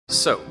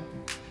So,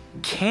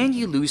 can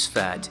you lose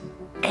fat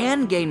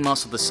and gain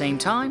muscle at the same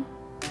time?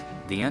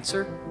 The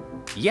answer?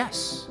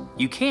 Yes,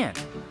 you can.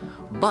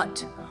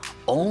 But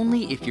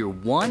only if you're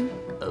one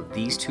of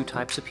these two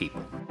types of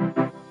people.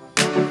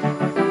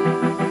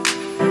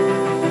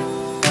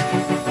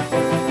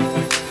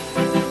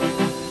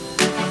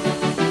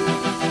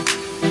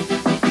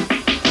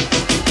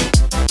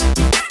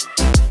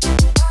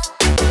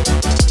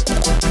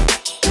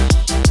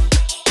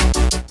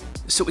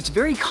 So it's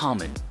very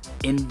common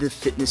in the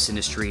fitness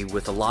industry,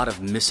 with a lot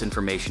of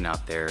misinformation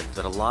out there,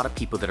 that a lot of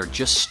people that are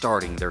just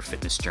starting their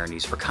fitness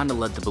journeys are kind of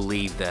led to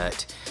believe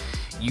that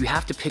you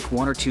have to pick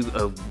one or two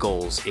of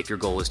goals if your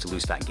goal is to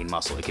lose fat and gain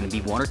muscle. It can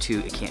be one or two,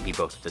 it can't be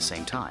both at the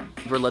same time.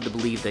 We're led to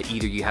believe that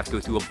either you have to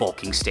go through a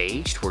bulking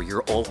stage where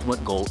your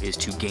ultimate goal is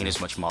to gain as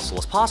much muscle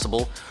as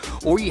possible,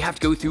 or you have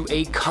to go through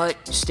a cut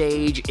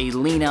stage, a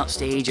lean out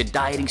stage, a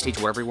dieting stage,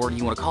 whatever word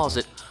you want to call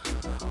it,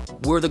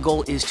 where the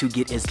goal is to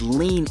get as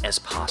lean as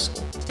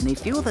possible. And they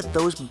feel that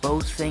those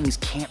both things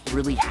can't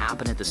really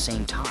happen at the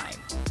same time.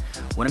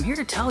 When I'm here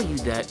to tell you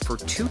that for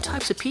two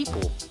types of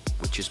people,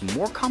 which is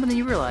more common than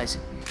you realize,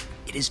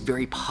 it is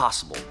very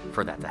possible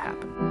for that to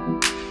happen.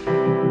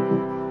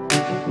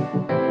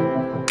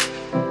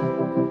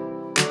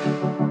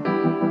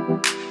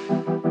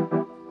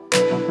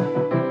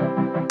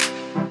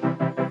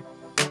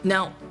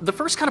 Now, the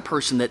first kind of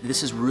person that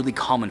this is really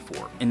common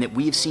for, and that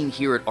we have seen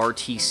here at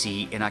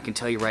RTC, and I can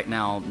tell you right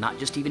now, not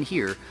just even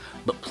here,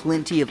 but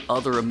plenty of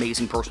other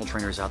amazing personal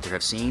trainers out there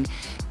have seen,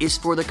 is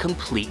for the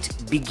complete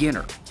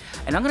beginner.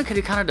 And I'm going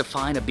to kind of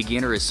define a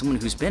beginner as someone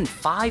who's been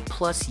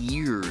 5+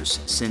 years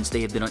since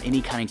they have been on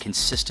any kind of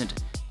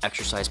consistent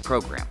exercise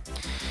program.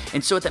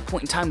 And so at that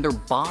point in time, their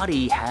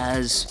body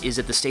is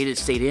at the state it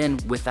stayed in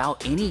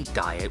without any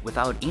diet,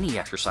 without any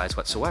exercise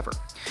whatsoever.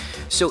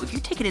 So if you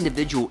take an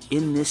individual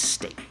in this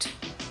state,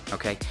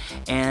 okay,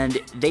 and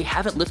they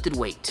haven't lifted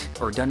weight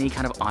or done any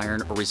kind of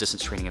iron or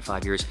resistance training in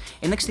 5 years,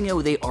 and next thing you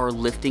know, they are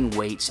lifting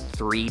weights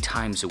 3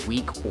 times a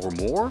week or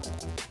more,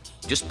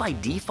 just by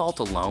default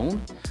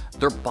alone,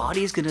 their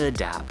body is going to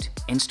adapt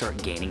and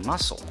start gaining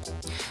muscle.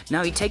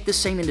 Now you take the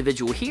same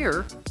individual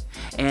here,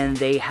 and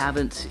they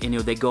haven't,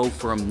 they go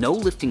from no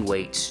lifting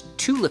weights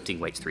to lifting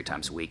weights 3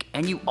 times a week,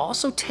 and you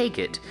also take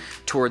it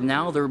toward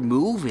now they're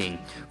moving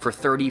for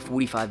 30,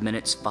 45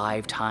 minutes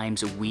 5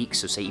 times a week,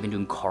 so say even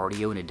doing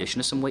cardio in addition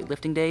to some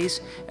weightlifting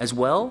days as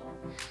well,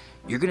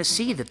 you're going to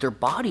see that their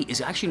body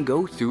is actually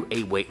going to go through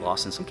a weight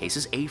loss, in some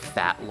cases a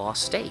fat loss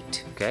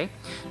state, okay?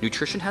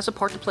 Nutrition has a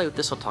part to play with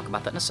this, I'll talk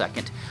about that in a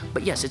second,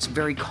 but yes, it's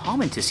very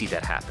common to see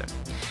that happen.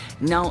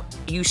 Now,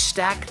 you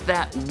stack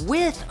that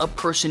with a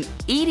person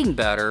eating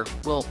better,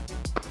 well,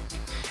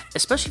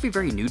 especially if you're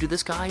very new to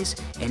this, guys,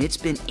 and it's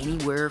been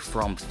anywhere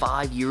from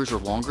 5 years or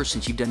longer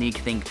since you've done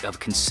anything of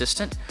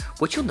consistent,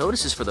 what you'll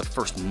notice is for the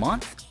first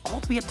month, all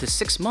the way up to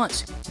 6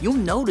 months, you'll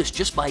notice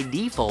just by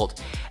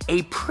default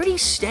a pretty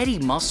steady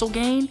muscle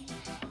gain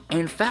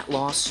and fat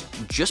loss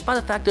just by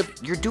the fact of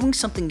you're doing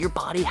something your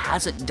body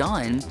hasn't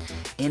done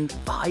in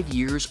 5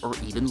 years or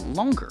even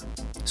longer.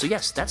 So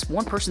yes, that's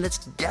one person that's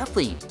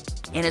definitely,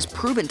 and has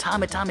proven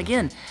time and time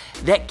again,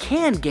 that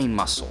can gain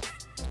muscle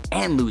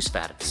and lose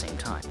fat at the same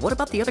time. What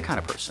about the other kind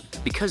of person?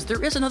 Because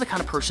there is another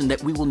kind of person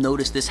that we will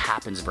notice this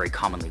happens very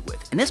commonly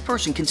with. And this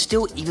person can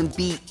still even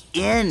be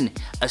in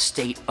a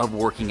state of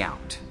working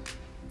out.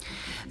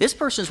 This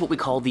person is what we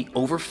call the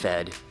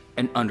overfed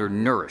and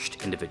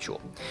undernourished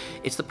individual.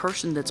 It's the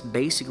person that's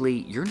basically,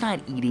 you're not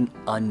eating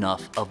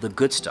enough of the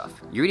good stuff.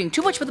 You're eating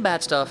too much of the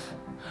bad stuff,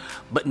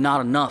 but not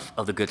enough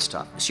of the good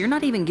stuff. So you're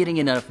not even getting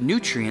enough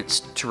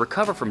nutrients to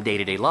recover from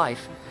day-to-day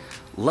life,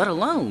 let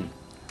alone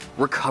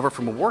recover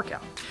from a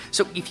workout.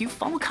 So if you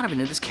fall kind of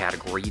into this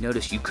category, you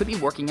notice you could be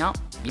working out,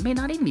 you may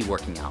not even be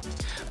working out.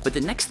 But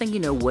the next thing you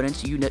know,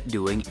 what you end up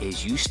doing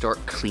is you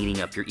start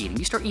cleaning up your eating.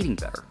 You start eating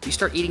better. You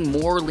start eating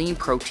more lean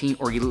protein,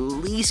 or you're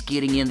at least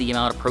getting in the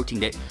amount of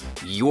protein that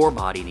your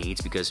body needs,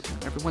 because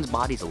everyone's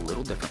body's a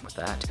little different with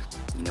that.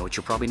 You know what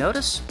you'll probably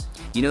notice?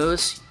 You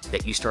notice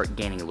that you start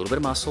gaining a little bit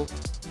of muscle,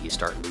 you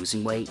start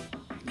losing weight,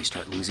 you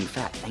start losing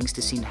fat. Things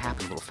just seem to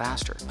happen a little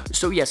faster.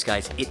 So yes,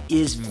 guys, it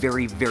is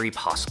very, very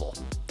possible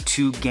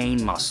to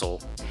gain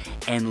muscle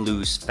and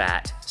lose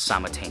fat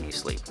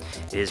simultaneously.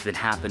 It has been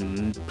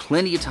happening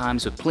plenty of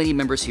times with plenty of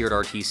members here at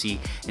RTC,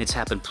 and it's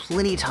happened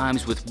plenty of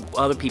times with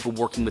other people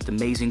working with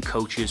amazing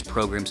coaches,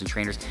 programs, and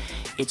trainers.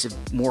 It's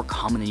more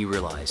common than you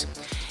realize.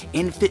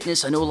 In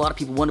fitness, I know a lot of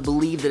people want to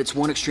believe that it's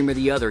one extreme or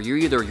the other.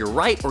 You're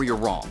right or you're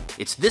wrong.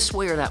 It's this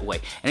way or that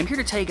way. And I'm here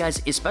to tell you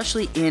guys,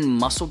 especially in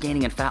muscle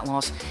gaining and fat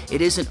loss,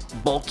 it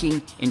isn't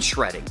bulking and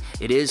shredding.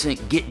 It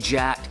isn't get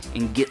jacked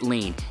and get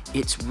lean.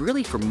 It's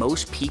really, for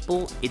most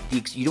people,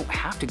 you don't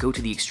have to go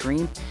to the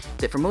extreme.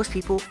 That for most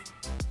people,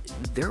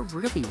 they're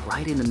really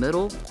right in the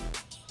middle.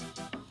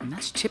 And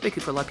that's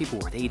typically for a lot of people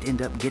where they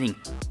end up getting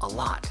a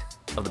lot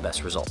of the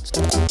best results.